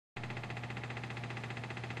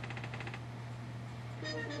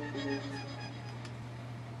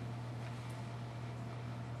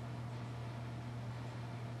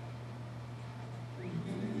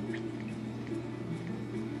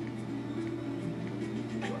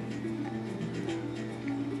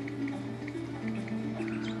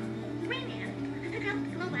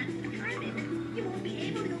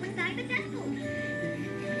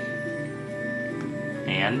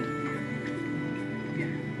And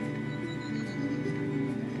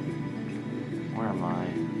where am I?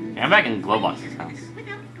 Yeah, I'm back in Glowbox's house.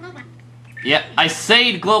 Yeah, I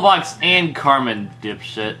saved Glowbox and Carmen,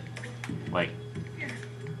 dipshit. Wait.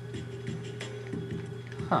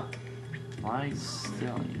 Huh. Why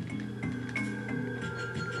still?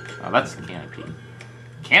 Oh, that's the canopy.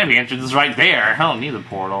 Canopy entrance is right there. I don't need the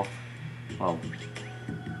portal. Well,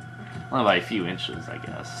 only by a few inches, I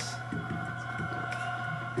guess.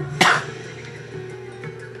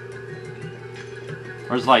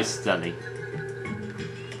 Where's Vice Study?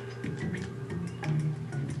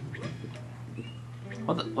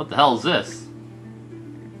 What the hell is this?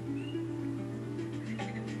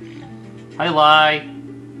 Hi, Lai.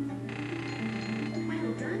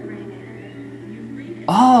 Well done, Rayman.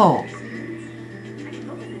 Oh.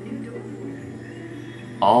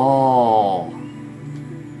 Oh.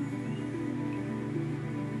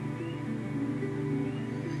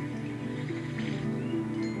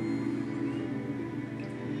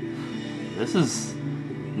 This is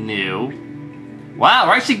new. Wow,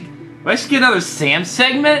 we're actually getting another Sam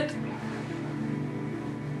segment?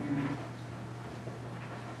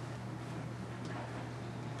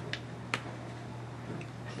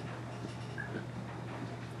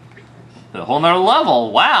 A whole nother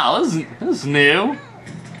level. Wow, this is new.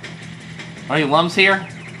 Are any lumps here?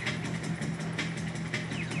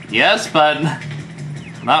 Yes, but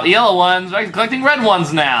not yellow ones. We're collecting red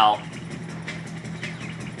ones now.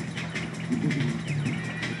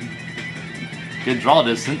 Good draw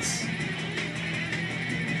distance.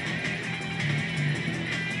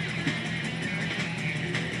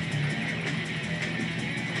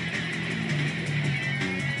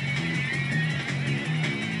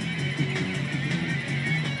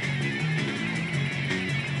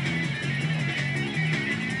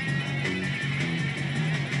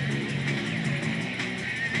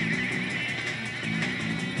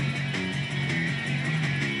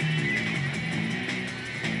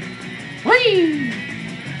 Whee!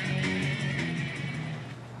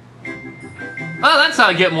 Oh, that's how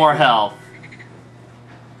I get more health.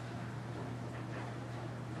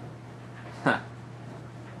 Huh.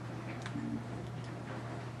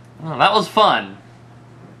 Oh, that was fun.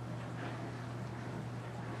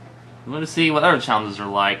 I'm gonna see what other challenges are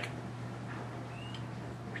like.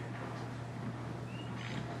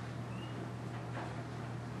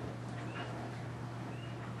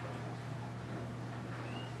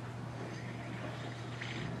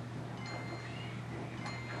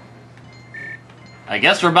 I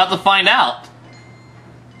guess we're about to find out.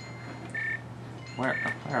 What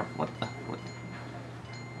the?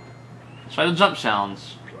 Let's try the jump challenge.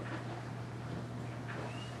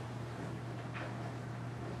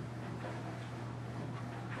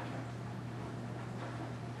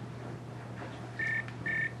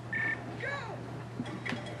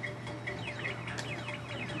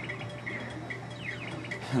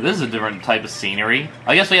 This is a different type of scenery.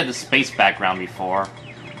 I guess we had the space background before.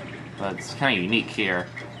 But it's kind of unique here.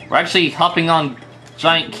 We're actually hopping on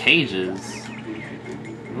giant cages.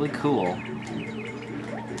 Really cool.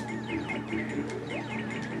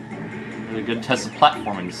 Really good test of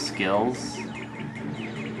platforming skills.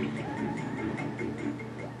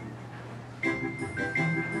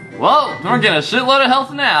 Well, we're getting a shitload of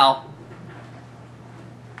health now.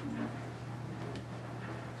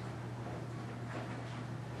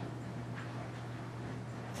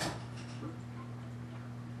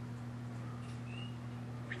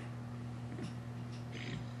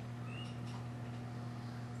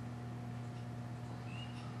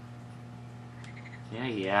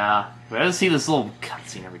 Yeah. We gotta see this little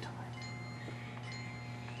cutscene every time.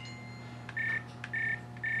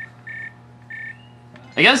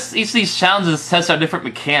 I guess each of these challenges tests out different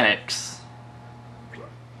mechanics.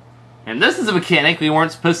 And this is a mechanic we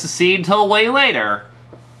weren't supposed to see until way later.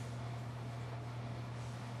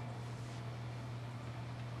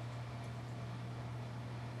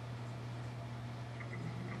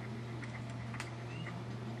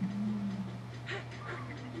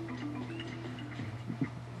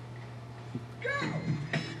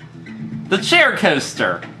 The chair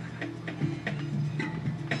coaster.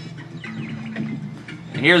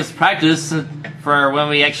 And here's practice for when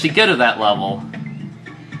we actually go to that level.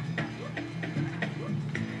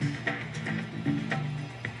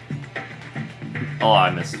 Oh,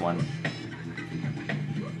 I missed one.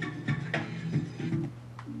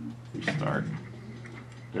 Restart.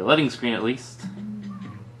 The loading screen at least.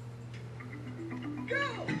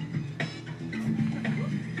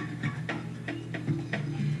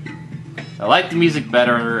 I like the music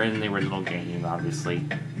better in the original game, obviously.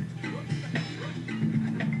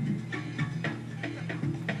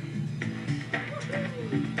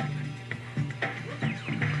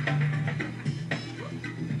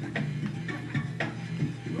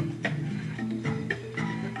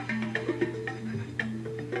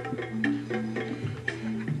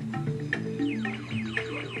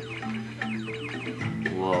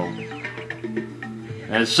 Whoa.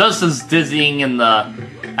 And it's just as dizzying in the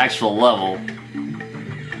actual level.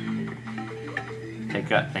 Take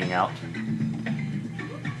that thing out.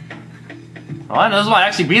 Oh, I know this might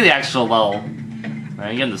actually be the actual level. And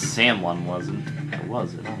again, the sand one wasn't. Or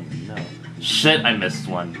was it? I don't even know. Shit, I missed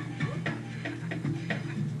one.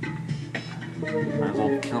 Might as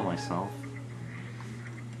well kill myself.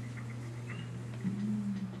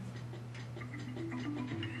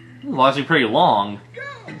 It was actually pretty long.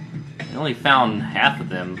 I only found half of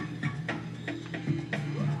them.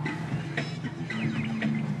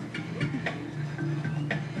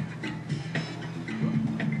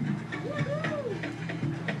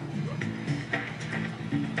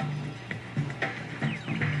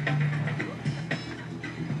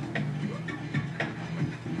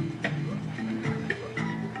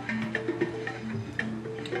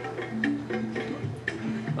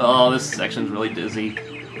 Oh, this section's really dizzy.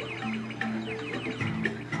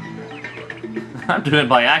 I'm doing it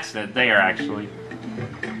by accident there, actually.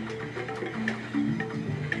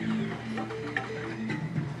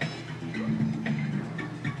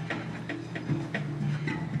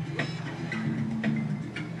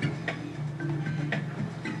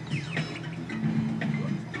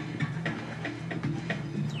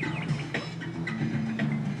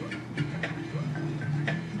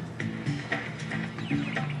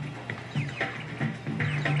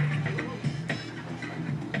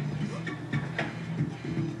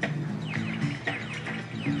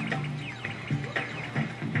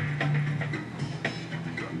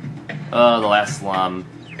 Oh, the last slum.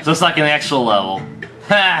 Just like in the actual level.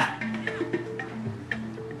 Ha!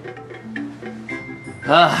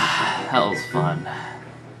 Ah, that was fun.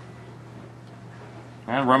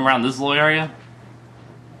 Can I run around this little area?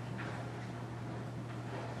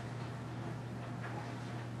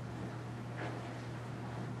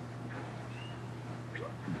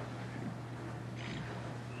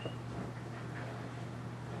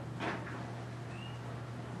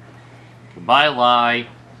 Goodbye, lie.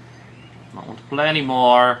 I don't want to play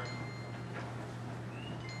anymore.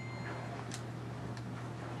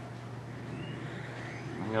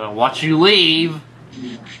 I'm gonna watch you leave.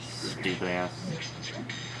 Stupid ass.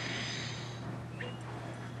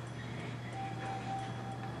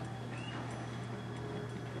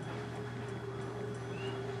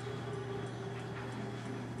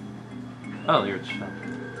 Oh, you're a shot.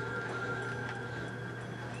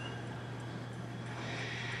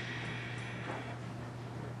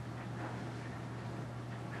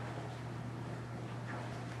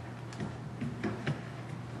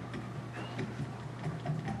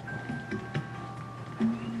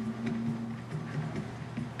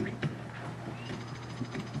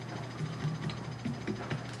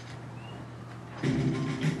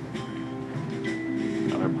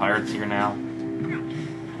 Pirates here now.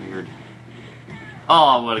 Weird.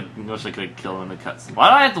 Oh, I wish I could have killed him in the cutscene. Why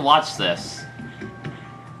do I have to watch this?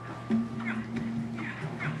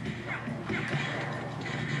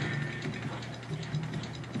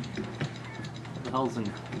 What the hell's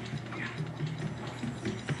in...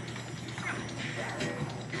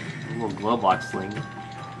 A little glow box thing.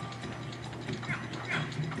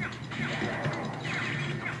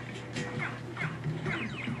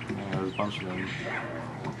 Yeah, there's a bunch of them.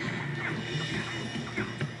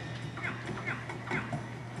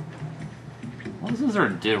 What does there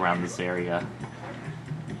do around this area?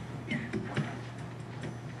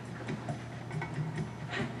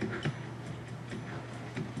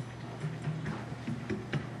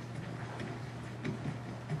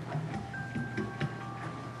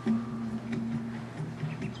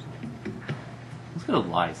 Let's go to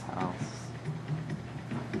Lie's house.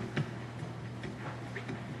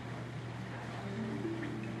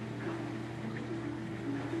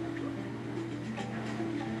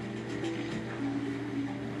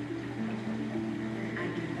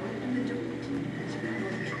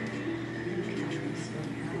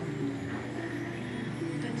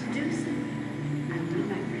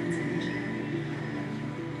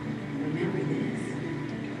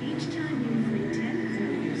 Each time you inflict 10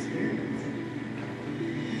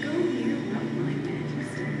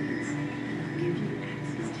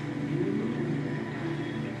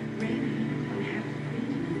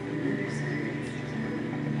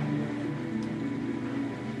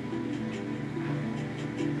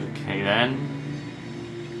 friend.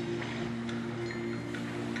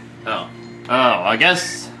 Oh, I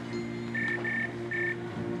guess.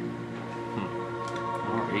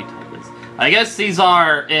 Or A-type is. I guess these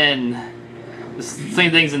are in the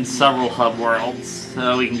same things in several hub worlds,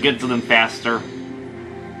 so we can get to them faster.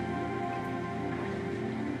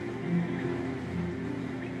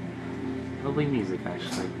 Lovely music,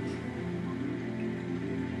 actually.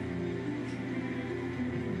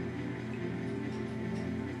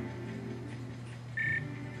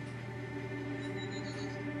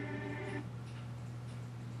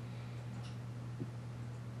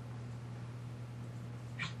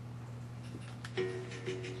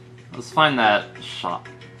 Let's find that shop.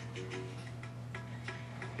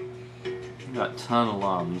 We got a ton of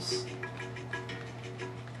lums.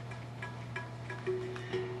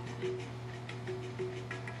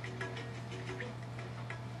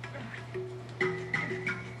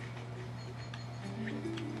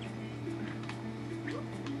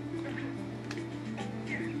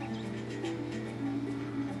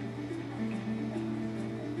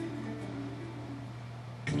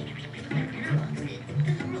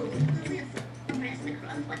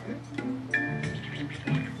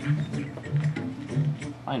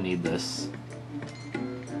 I need this. What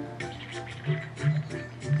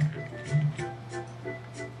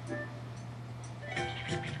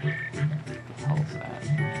the hell is that?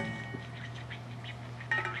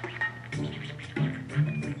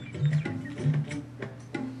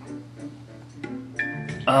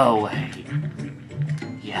 Oh, wait.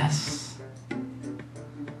 Yes.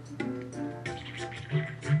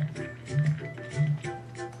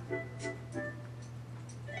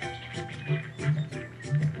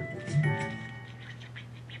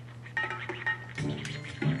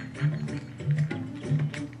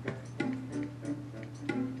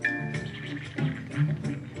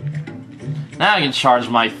 Now I can charge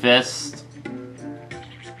my fist.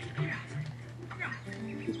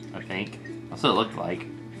 I think. That's what it looked like.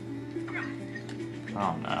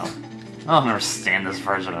 Oh no. I don't understand this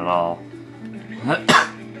version at all. There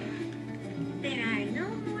are no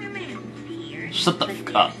more mountains here. Shut the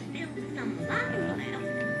fuck up. Still some lava left.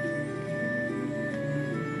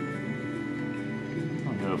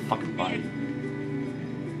 I'm gonna fucking bite.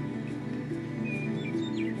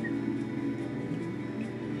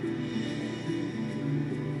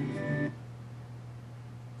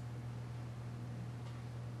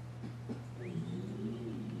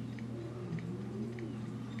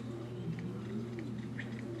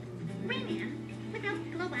 Rayman, without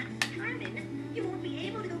Glowbox Carbon, you won't be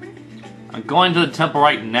able to go in. I'm going to the temple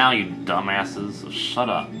right now, you dumbasses. So shut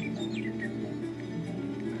up.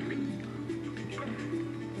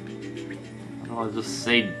 I'll just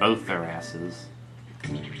save both their asses.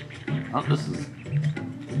 Oh, this is.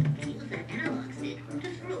 Use that analog stick to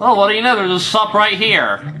throw. Oh, what do you know? There's a shop right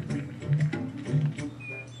here.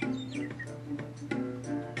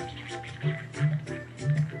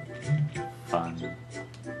 Fun.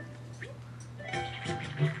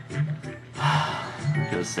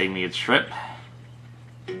 Gonna save me a trip.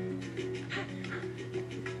 I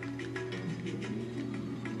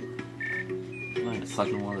get stuck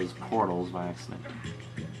in one of those portals by accident.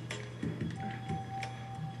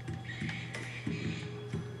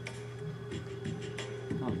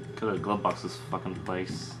 Oh, could have glove box this fucking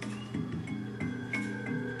place.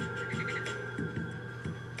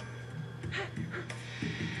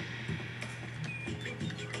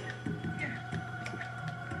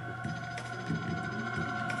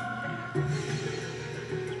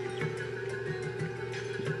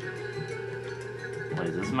 Wait,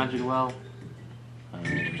 is this a magic well?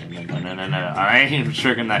 No. I ain't even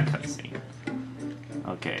triggering that cutscene.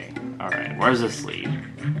 Okay, alright. Where's this lead?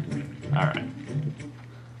 Alright.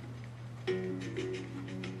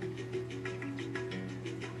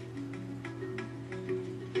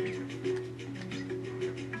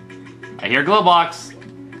 I hear glow box.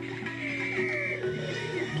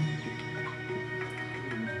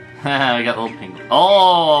 We got little pink.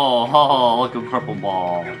 Oh, look at purple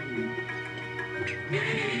ball.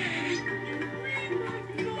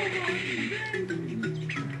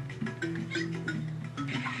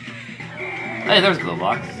 Hey, there's glow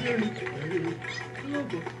box.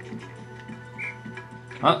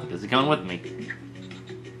 Oh, is he coming with me?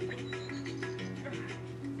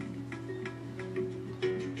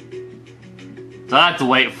 So I have to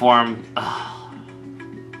wait for him. Ugh.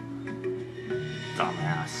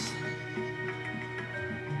 Dumbass.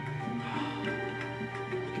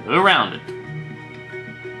 Go around it.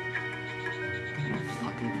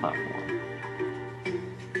 Fucking platform.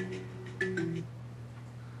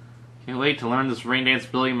 Can't wait to learn this rain dance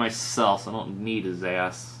ability myself, so I don't need his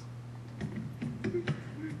ass.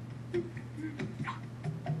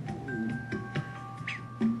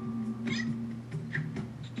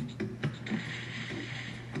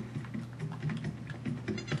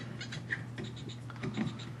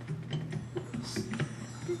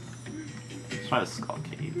 try the Skull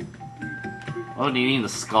Cave. Oh, do you need the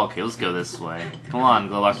Skull Cave? Let's go this way. Come on,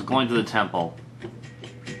 Glowbox, we're going to the temple.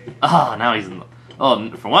 Ah, now he's in the... Oh,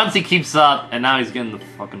 for once he keeps up, and now he's getting the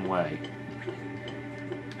fucking way.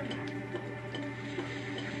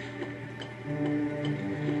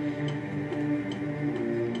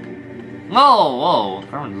 Whoa!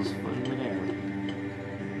 Carmen's just floating in the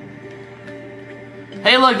air.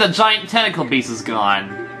 Hey, look, the giant tentacle beast is gone.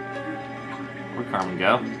 Where'd Carmen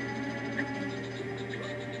go?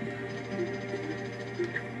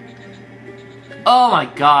 Oh my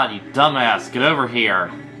god, you dumbass! Get over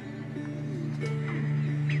here!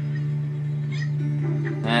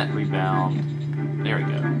 Rebound. There we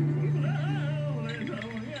go.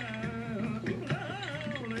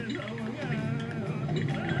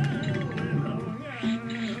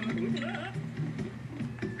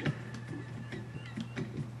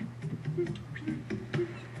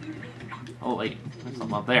 Oh wait, there's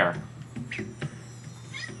something up there.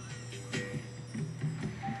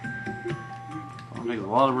 Oh, it makes a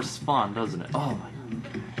lot of respawn, doesn't it? Oh my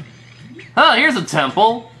god. Oh, here's a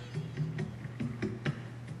temple!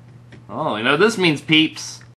 Oh, you know what this means, peeps.